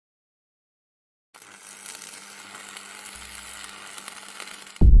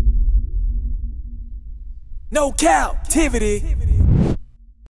No captivity.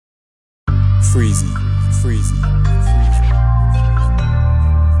 Freezy, freezy.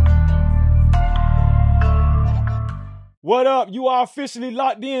 What up? You are officially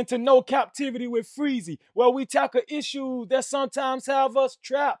locked in to No Captivity with Freezy, where we tackle issues that sometimes have us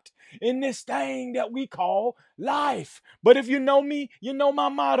trapped in this thing that we call life. But if you know me, you know my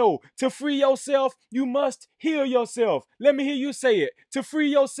motto. To free yourself, you must heal yourself. Let me hear you say it. To free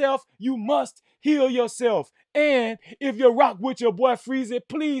yourself, you must heal yourself. And if you rock with your boy Freezy,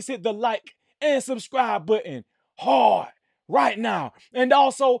 please hit the like and subscribe button hard right now. And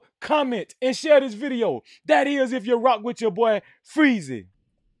also comment and share this video. That is if you rock with your boy Freezy.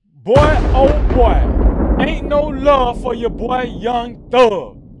 Boy, oh boy, ain't no love for your boy Young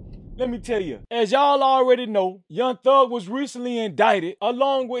Thug. Let me tell you, as y'all already know, Young Thug was recently indicted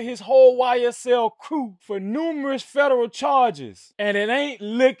along with his whole YSL crew for numerous federal charges. And it ain't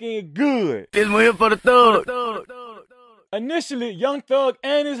looking good. This one here for the thug. Initially, Young Thug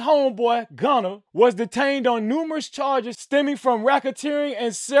and his homeboy, Gunna, was detained on numerous charges stemming from racketeering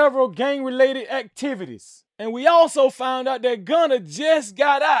and several gang-related activities. And we also found out that Gunna just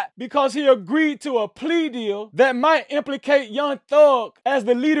got out because he agreed to a plea deal that might implicate Young Thug as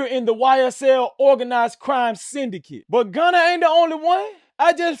the leader in the YSL organized crime syndicate. But Gunna ain't the only one.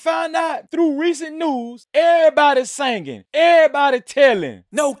 I just found out through recent news, everybody's singing, everybody telling.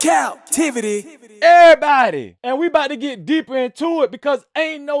 No captivity. Everybody. And we about to get deeper into it because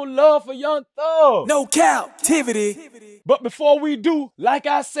ain't no love for Young Thug. No captivity. But before we do, like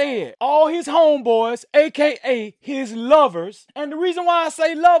I said, all his homeboys, aka his lovers, and the reason why I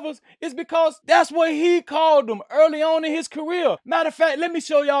say lovers is because that's what he called them early on in his career. Matter of fact, let me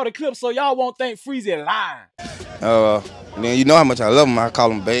show y'all the clip so y'all won't think Freezy lying. Man, you know how much I love them. I call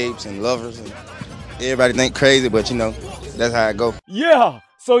them babes and lovers. And everybody think crazy, but you know, that's how it go. Yeah,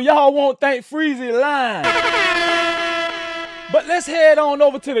 so y'all won't think Freezy lying. But let's head on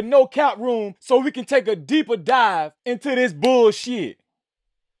over to the No Cap room so we can take a deeper dive into this bullshit.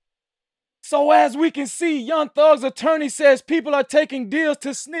 So as we can see, Young Thug's attorney says people are taking deals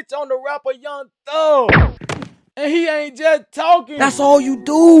to snitch on the rapper Young Thug. And he ain't just talking. That's all you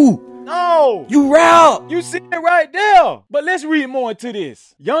do. No. You rap. You see it right there. But let's read more into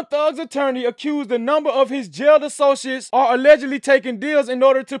this. Young Thug's attorney accused a number of his jailed associates are allegedly taking deals in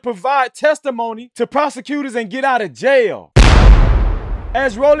order to provide testimony to prosecutors and get out of jail.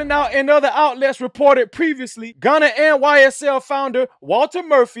 As Rolling Out and other outlets reported previously, Gunna and YSL founder Walter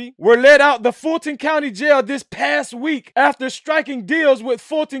Murphy were let out the Fulton County Jail this past week after striking deals with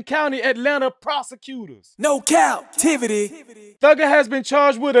Fulton County Atlanta prosecutors. No captivity. Thugger has been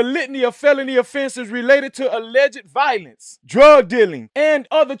charged with a litany of felony offenses related to alleged violence, drug dealing, and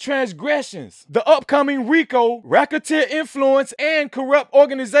other transgressions. The upcoming RICO, Racketeer Influence and Corrupt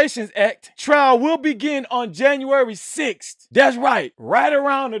Organizations Act trial will begin on January 6th. That's right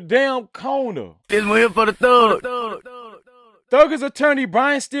around the damn corner. This one here for the thug. Thugger's attorney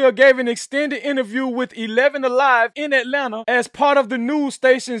Brian Steele gave an extended interview with 11 Alive in Atlanta as part of the news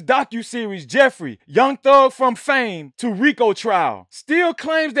station's docuseries Jeffrey, Young Thug from Fame to RICO trial. Steele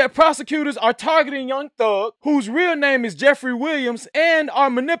claims that prosecutors are targeting Young Thug, whose real name is Jeffrey Williams, and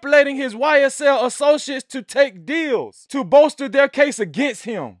are manipulating his YSL associates to take deals to bolster their case against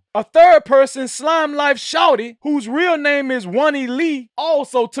him. A third person, Slime Life Shouty, whose real name is Wani Lee,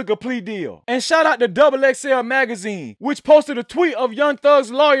 also took a plea deal. And shout out to XXL Magazine, which posted a tweet of Young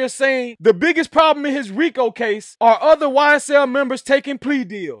Thug's lawyer saying the biggest problem in his RICO case are other YSL members taking plea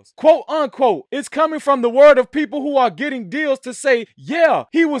deals. Quote unquote, it's coming from the word of people who are getting deals to say, yeah,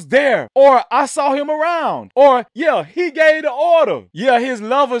 he was there, or I saw him around, or yeah, he gave the order. Yeah, his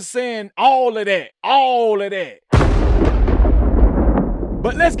lovers saying all of that, all of that.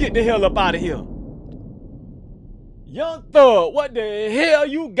 But let's get the hell up out of here. Young Thug, what the hell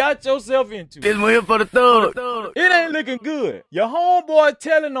you got yourself into? This one here for the thug. It ain't looking good. Your homeboy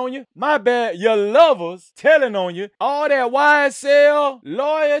telling on you. My bad, your lovers telling on you. All that YSL,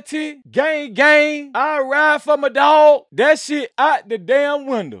 loyalty, gang, I ride for my dog. That shit out the damn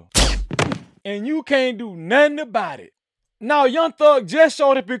window. And you can't do nothing about it. Now, Young Thug just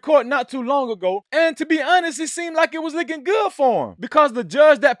showed up in court not too long ago, and to be honest, it seemed like it was looking good for him because the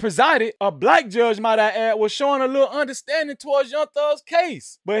judge that presided, a black judge might I add, was showing a little understanding towards Young Thug's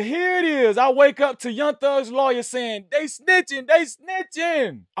case. But here it is, I wake up to Young Thug's lawyer saying, they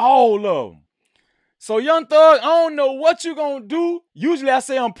snitching, all of them. So Young Thug, I don't know what you gonna do. Usually I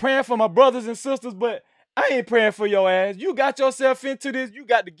say I'm praying for my brothers and sisters, but I ain't praying for your ass. You got yourself into this, you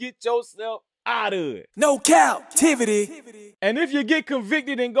got to get yourself out of it. No captivity. And if you get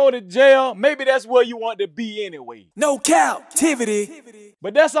convicted and go to jail, maybe that's where you want to be anyway. No captivity.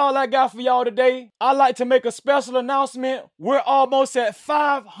 But that's all I got for y'all today. I'd like to make a special announcement. We're almost at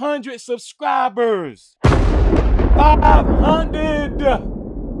 500 subscribers. 500!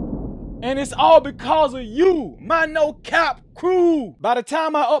 And it's all because of you, my No Cap crew. By the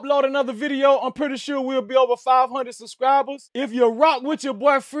time I upload another video, I'm pretty sure we'll be over 500 subscribers. If you rock with your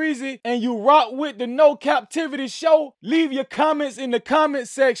boy Freezy and you rock with the No Captivity show, leave your comments in the comment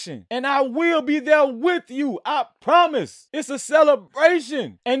section. And I will be there with you, I promise. It's a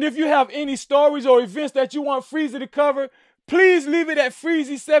celebration. And if you have any stories or events that you want Freezy to cover, please leave it at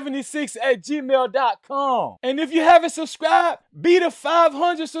freezy76@gmail.com. And if you haven't subscribed, be the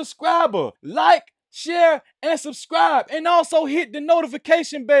 500 subscriber. Like, share, and subscribe. And also hit the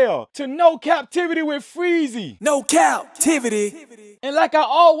notification bell to No Captivity with Freezy. No captivity. And like I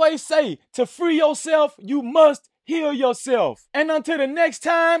always say, to free yourself, you must heal yourself. And until the next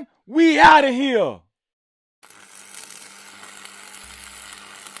time, we out of here.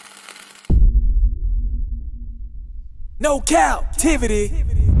 No captivity.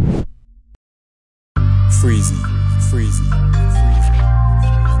 Freezy.